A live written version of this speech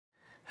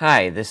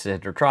Hi, this is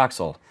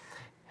Troxel.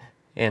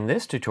 In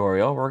this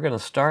tutorial, we're going to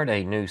start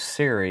a new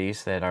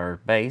series that are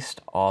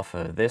based off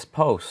of this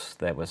post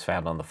that was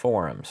found on the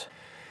forums.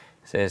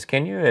 It says,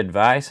 can you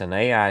advise an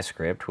AI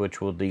script which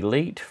will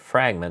delete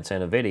fragments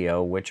in a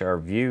video which are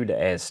viewed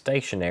as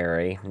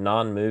stationary,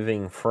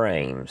 non-moving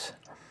frames?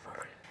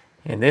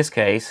 In this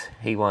case,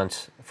 he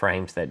wants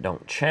frames that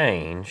don't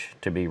change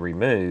to be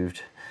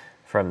removed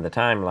from the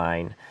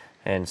timeline.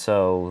 And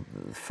so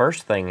the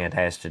first thing it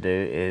has to do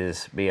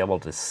is be able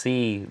to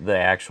see the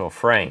actual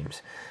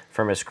frames.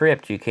 From a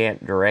script, you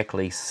can't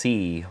directly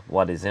see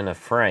what is in a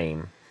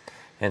frame.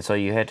 And so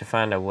you have to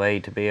find a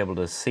way to be able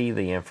to see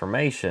the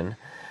information.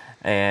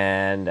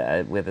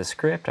 And with a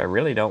script, I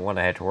really don't want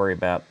to have to worry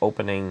about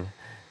opening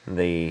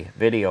the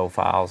video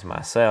files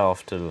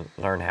myself to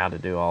learn how to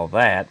do all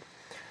that.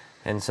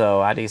 And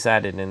so I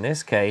decided in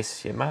this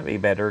case, it might be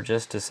better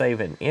just to save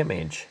an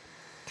image.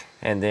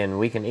 And then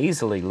we can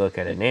easily look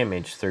at an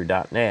image through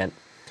 .NET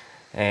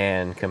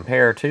and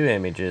compare two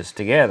images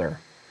together.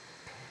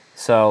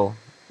 So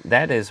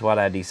that is what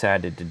I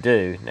decided to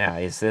do. Now,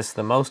 is this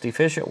the most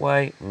efficient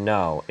way?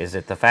 No. Is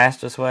it the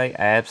fastest way?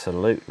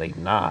 Absolutely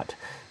not.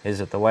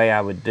 Is it the way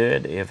I would do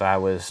it if I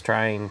was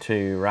trying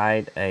to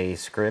write a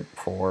script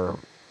for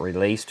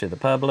release to the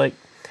public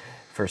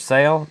for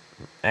sale?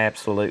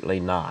 Absolutely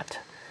not.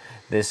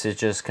 This is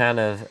just kind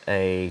of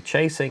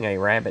chasing a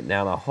rabbit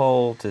down a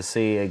hole to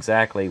see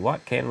exactly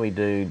what can we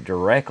do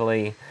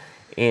directly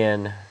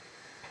in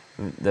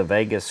the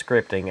Vegas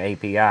scripting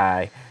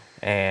API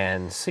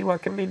and see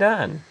what can be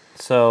done.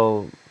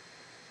 So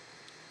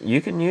you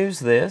can use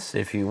this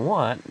if you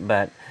want,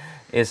 but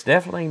it's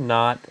definitely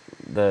not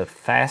the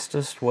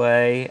fastest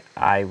way.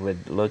 I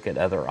would look at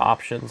other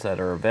options that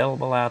are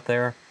available out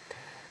there,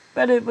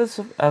 but it was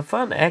a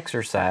fun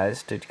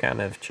exercise to kind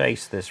of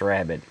chase this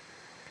rabbit.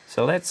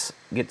 So let's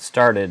get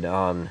started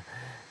on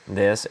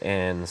this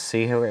and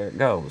see how it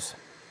goes.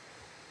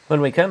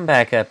 When we come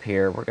back up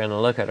here, we're going to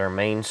look at our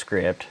main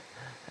script.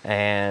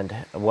 And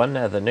one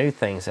of the new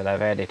things that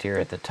I've added here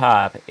at the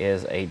top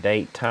is a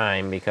date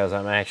time, because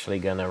I'm actually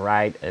going to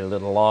write a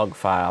little log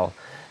file.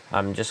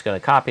 I'm just going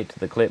to copy it to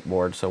the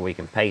clipboard so we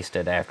can paste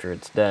it after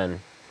it's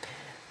done.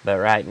 But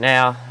right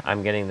now,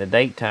 I'm getting the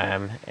date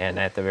time, and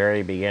at the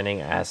very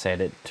beginning, I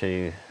set it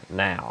to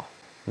now.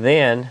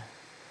 Then,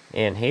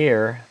 in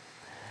here,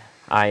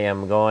 I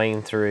am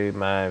going through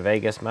my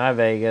Vegas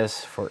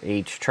for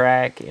each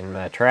track in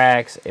my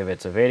tracks. If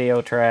it's a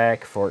video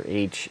track, for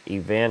each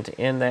event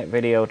in that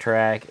video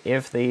track,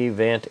 if the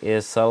event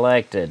is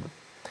selected.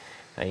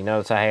 Now you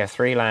notice I have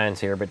 3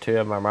 lines here, but 2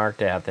 of them are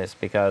marked out. That's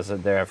because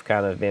they've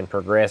kind of been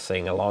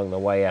progressing along the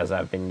way as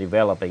I've been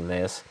developing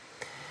this.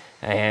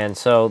 And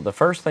so the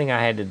first thing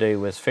I had to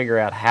do was figure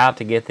out how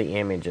to get the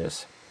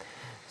images.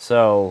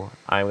 So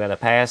I'm going to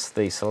pass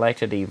the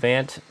selected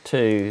event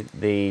to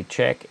the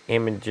check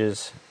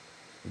images,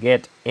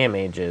 get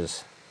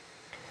images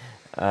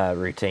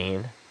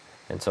routine.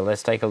 And so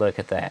let's take a look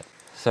at that.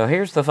 So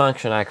here's the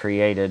function I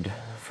created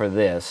for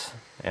this.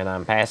 And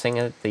I'm passing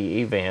it the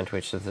event,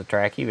 which is the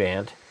track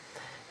event.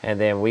 And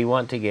then we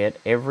want to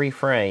get every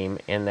frame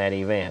in that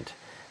event.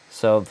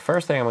 So the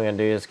first thing I'm going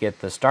to do is get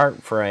the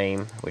start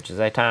frame, which is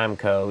a time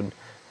code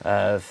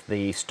of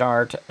the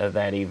start of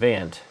that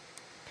event.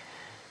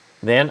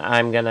 Then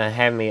I'm going to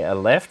have me a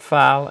left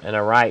file and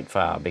a right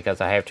file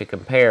because I have to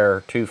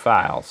compare 2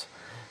 files.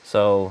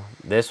 So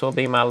this will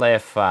be my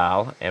left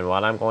file, and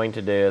what I'm going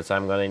to do is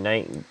I'm going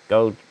to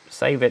go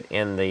save it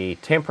in the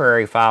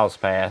temporary files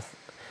path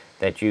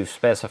that you've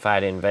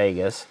specified in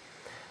Vegas.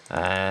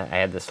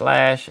 Add the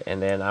slash,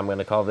 and then I'm going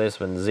to call this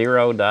one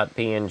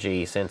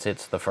 0.png since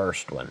it's the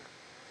first one.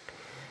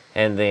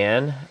 And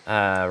then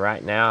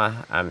right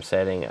now I'm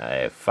setting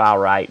a file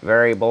right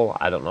variable.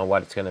 I don't know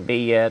what it's going to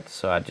be yet,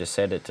 so I just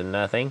set it to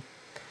nothing.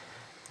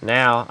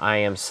 Now I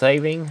am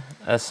saving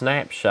a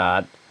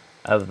snapshot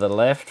of the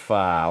left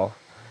file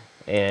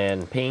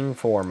in ping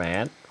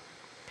format,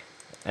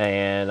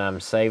 and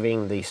I'm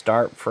saving the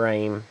start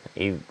frame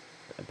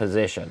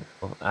position.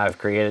 I've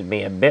created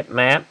me a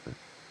bitmap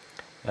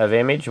of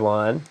image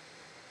 1,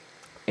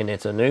 and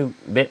it's a new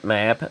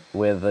bitmap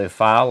with the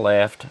file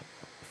left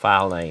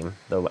file name,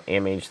 the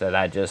image that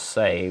I just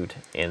saved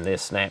in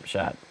this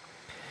snapshot.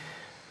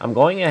 I'm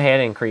going ahead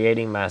and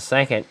creating my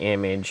second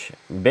image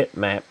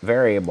bitmap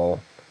variable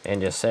and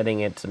just setting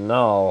it to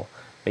null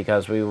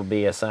because we will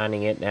be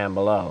assigning it down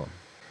below.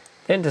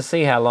 Then to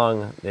see how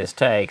long this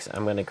takes,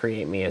 I'm going to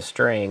create me a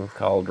string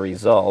called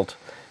result,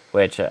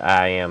 which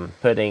I am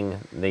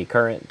putting the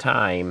current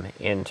time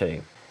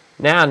into.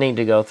 Now I need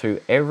to go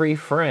through every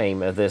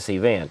frame of this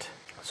event.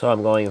 So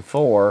I'm going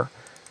for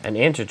an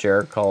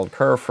integer called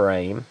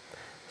curFrame,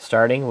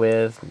 starting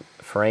with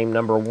frame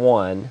number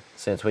 1.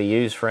 Since we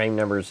use frame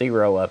number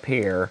 0 up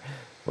here,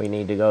 we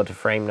need to go to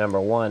frame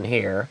number 1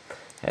 here.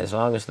 As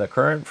long as the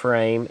current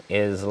frame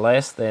is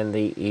less than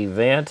the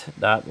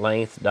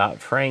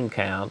event.length.frame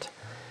count,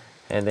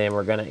 and then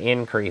we're going to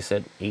increase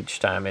it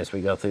each time as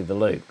we go through the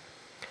loop.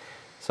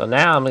 So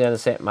now I'm going to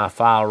set my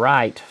file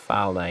right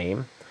file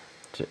name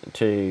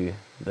to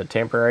the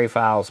temporary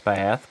files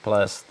path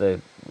plus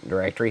the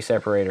directory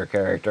separator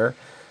character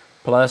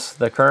plus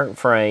the current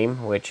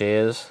frame, which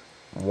is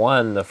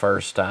 1 the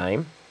first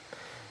time,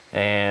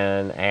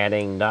 and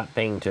adding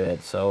 .ping to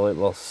it. So it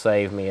will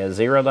save me a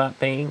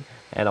 0.ping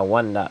and a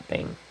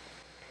 1.ping.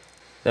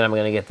 Then I'm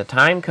going to get the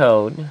time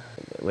code,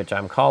 which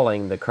I'm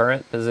calling the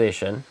current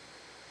position,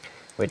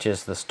 which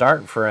is the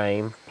start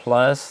frame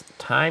plus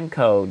time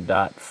code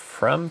dot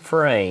from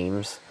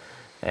frames,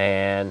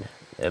 and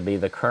it'll be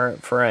the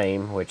current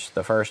frame, which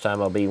the first time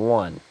will be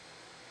 1.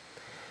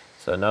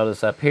 So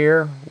notice up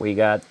here we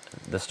got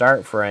the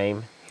start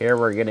frame. Here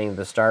we're getting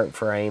the start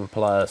frame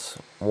plus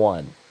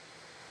 1.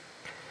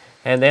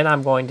 And then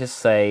I'm going to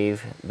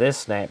save this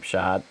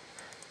snapshot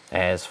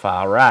as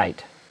file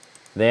write.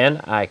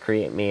 Then I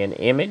create me an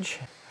image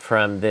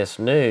from this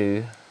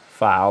new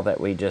file that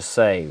we just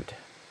saved.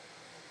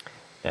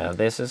 Now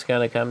this is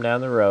going to come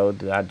down the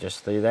road. I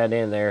just threw that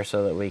in there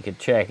so that we could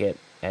check it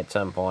at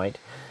some point.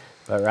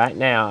 But right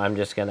now I'm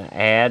just going to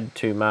add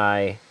to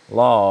my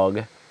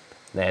log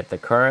that the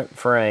current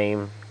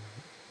frame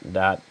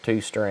dot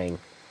toString.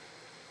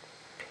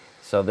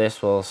 So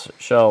this will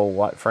show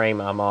what frame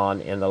I'm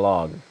on in the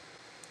log.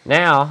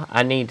 Now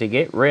I need to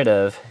get rid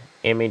of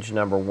image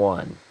number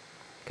 1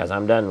 because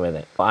I'm done with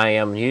it. I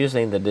am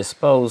using the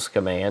dispose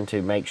command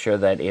to make sure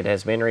that it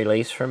has been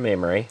released from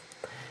memory.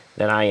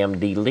 Then I am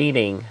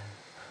deleting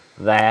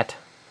that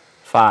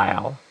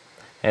file,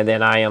 and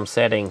then I am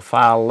setting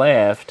file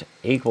left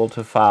equal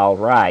to file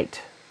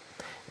right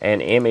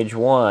and image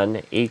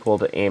 1 equal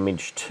to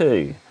image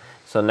 2.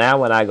 So now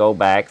when I go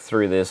back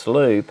through this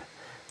loop,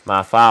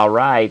 my file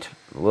right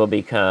will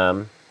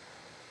become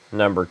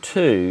number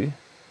 2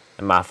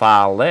 and my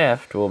file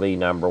left will be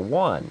number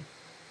 1.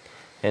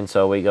 And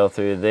so we go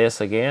through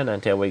this again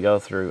until we go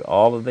through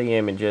all of the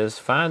images.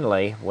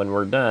 Finally, when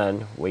we're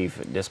done,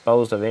 we've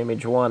disposed of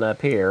image 1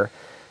 up here.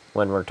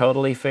 When we're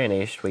totally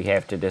finished, we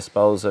have to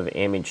dispose of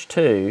image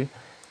 2.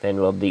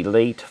 Then we'll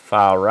delete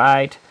file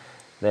right.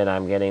 Then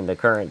I'm getting the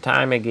current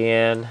time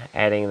again,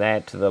 adding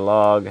that to the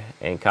log,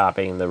 and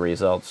copying the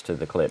results to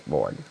the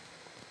clipboard.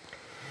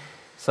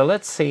 So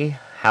let's see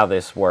how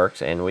this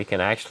works, and we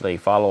can actually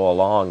follow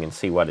along and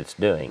see what it's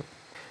doing.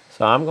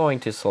 So I'm going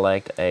to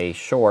select a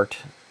short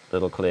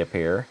little clip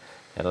here,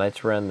 and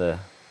let's run the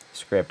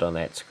script on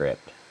that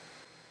script.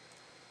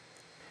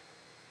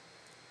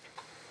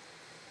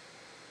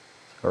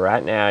 So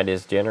right now it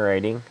is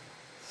generating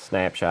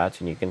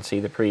snapshots, and you can see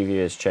the preview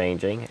is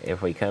changing.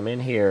 If we come in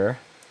here,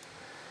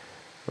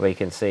 we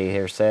can see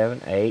here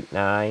 7, 8,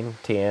 9,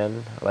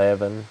 10,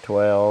 11,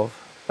 12,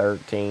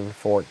 13,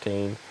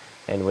 14,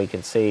 and we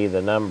can see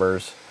the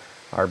numbers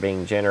are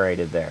being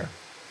generated there.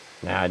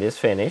 Now it is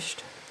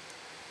finished,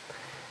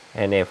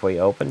 and if we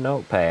open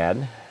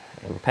Notepad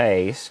and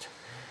paste,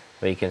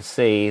 we can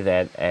see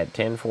that at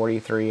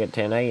 10:43 at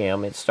 10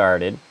 a.m. it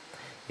started.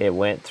 It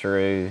went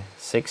through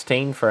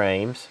 16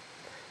 frames,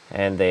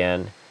 and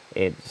then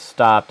it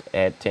stopped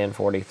at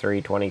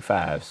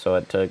 10:43:25. So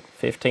it took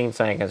 15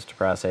 seconds to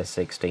process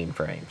 16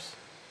 frames.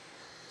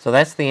 So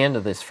that's the end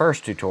of this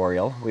first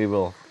tutorial. We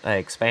will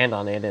expand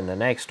on it in the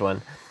next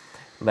one.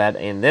 But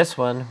in this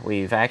one,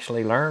 we've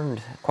actually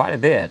learned quite a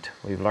bit.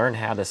 We've learned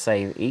how to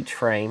save each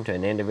frame to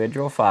an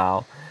individual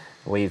file.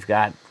 We've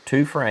got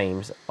 2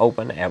 frames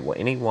open at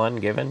any one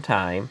given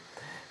time,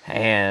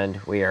 and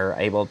we are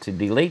able to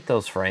delete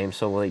those frames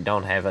so we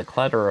don't have a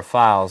clutter of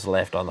files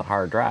left on the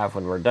hard drive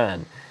when we're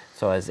done.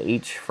 So as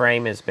each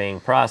frame is being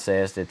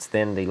processed, it's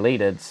then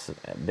deleted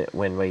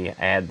when we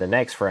add the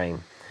next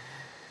frame.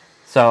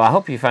 So I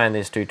hope you find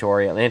this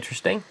tutorial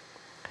interesting.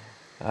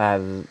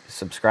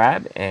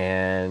 Subscribe,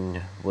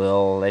 and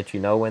we'll let you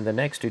know when the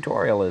next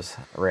tutorial is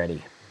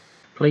ready.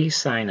 Please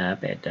sign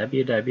up at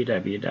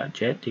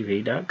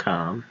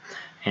www.JETDV.com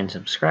and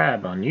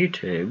subscribe on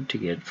YouTube to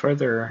get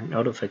further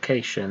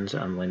notifications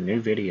on when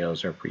new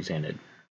videos are presented.